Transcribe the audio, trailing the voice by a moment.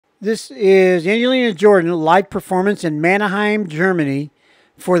This is Angelina Jordan live performance in Mannheim, Germany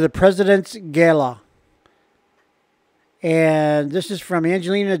for the President's Gala. And this is from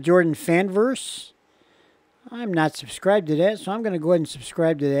Angelina Jordan Fanverse. I'm not subscribed to that, so I'm going to go ahead and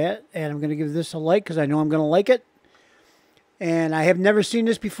subscribe to that. And I'm going to give this a like because I know I'm going to like it. And I have never seen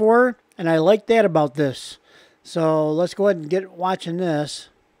this before, and I like that about this. So let's go ahead and get watching this.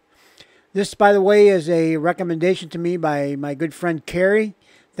 This, by the way, is a recommendation to me by my good friend Kerry.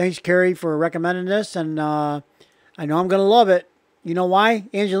 Thanks, Kerry, for recommending this, and I know I'm going to love it. You know why?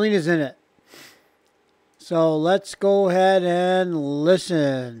 Angelina's in it. So let's go ahead and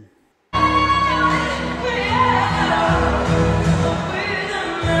listen.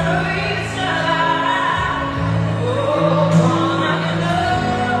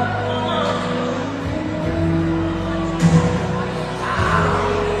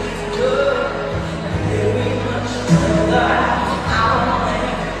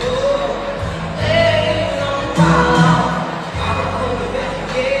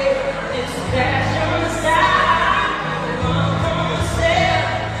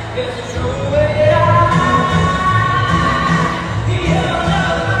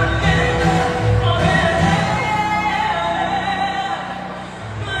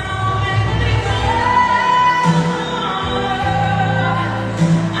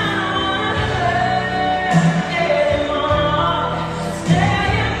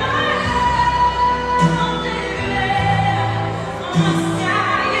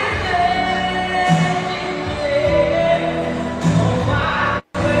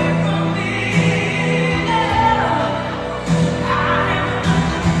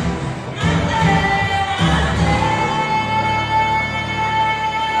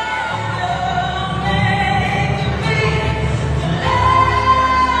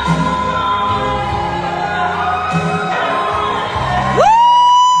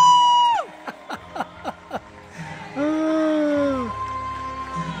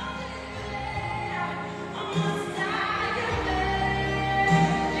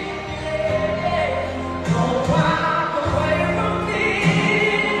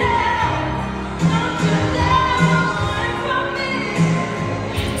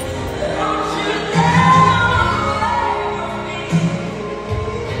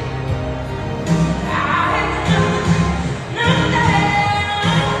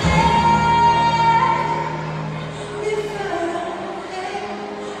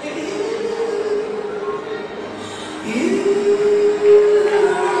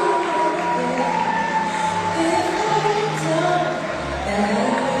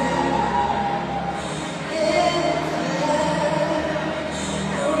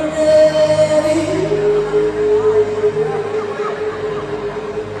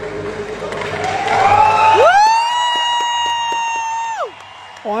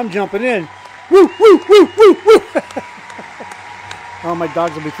 Oh, I'm jumping in. Woo, woo, woo, woo, woo. Oh, my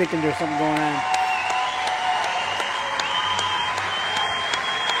dogs will be thinking there's something going on.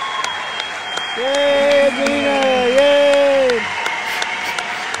 Yay, Angelina! Yay!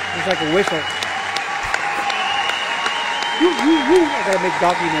 It's like a whistle. Woo, woo, woo. I gotta make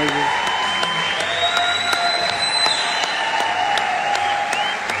donkey noises.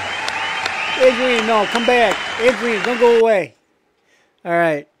 Angelina, no, come back. Angelina, don't go away. All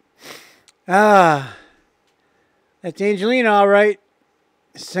right. That's Angelina, all right.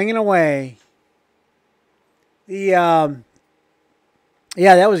 Singing away. Yeah,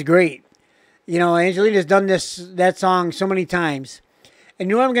 that was great. You know, Angelina's done that song so many times. And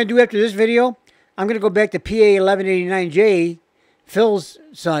you know what I'm going to do after this video? I'm going to go back to PA1189J, Phil's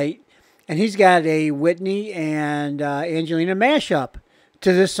site, and he's got a Whitney and Angelina mashup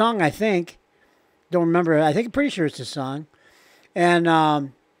to this song, I think. Don't remember. I think I'm pretty sure it's a song. And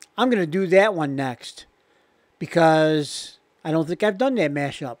I'm going to do that one next because I don't think I've done that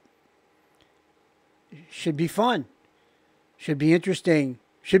mashup. Should be fun. Should be interesting.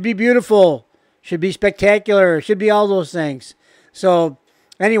 Should be beautiful. Should be spectacular. Should be all those things. So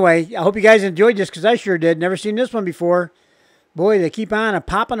anyway, I hope you guys enjoyed this because I sure did. Never seen this one before. Boy, they keep on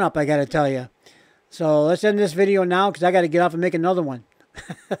popping up, I got to tell you. So let's end this video now because I got to get off and make another one.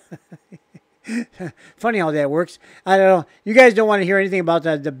 Funny how that works. I don't know. You guys don't want to hear anything about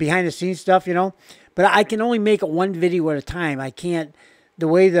the behind-the-scenes stuff, you know. But I can only make one video at a time. I can't. The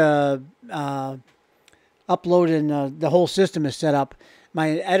way the upload and the whole system is set up, my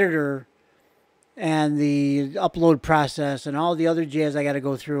editor and the upload process and all the other jazz I got to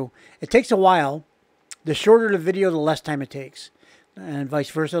go through. It takes a while. The shorter the video, the less time it takes. And vice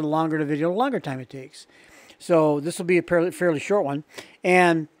versa. The longer the video, the longer time it takes. So this will be a fairly short one.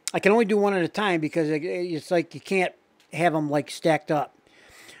 And I can only do one at a time because it's like you can't have them like stacked up.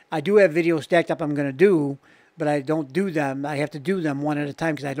 I do have videos stacked up I'm going to do, but I don't do them. I have to do them one at a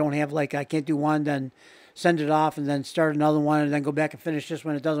time because I don't have, like, I can't do one, then send it off, and then start another one, and then go back and finish this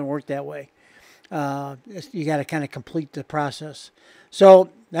one. It doesn't work that way. You got to kind of complete the process. So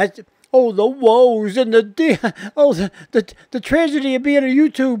that's, oh, the woes and the tragedy of being a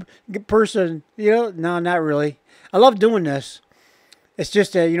YouTube person. You know, no, not really. I love doing this. It's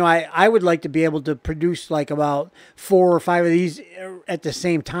just that, you know, I would like to be able to produce like about 4 or 5 of these at the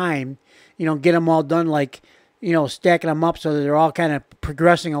same time. You know, get them all done, like, you know, stacking them up so that they're all kind of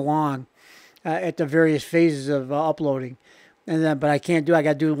progressing along at the various phases of uploading. And then, but I can't do. I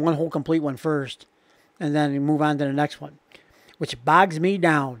got to do one whole complete one first, and then move on to the next one, which bogs me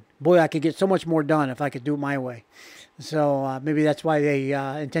down. Boy, I could get so much more done if I could do it my way. So maybe that's why they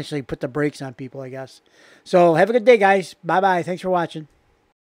intentionally put the brakes on people, I guess. So have a good day, guys. Bye-bye. Thanks for watching.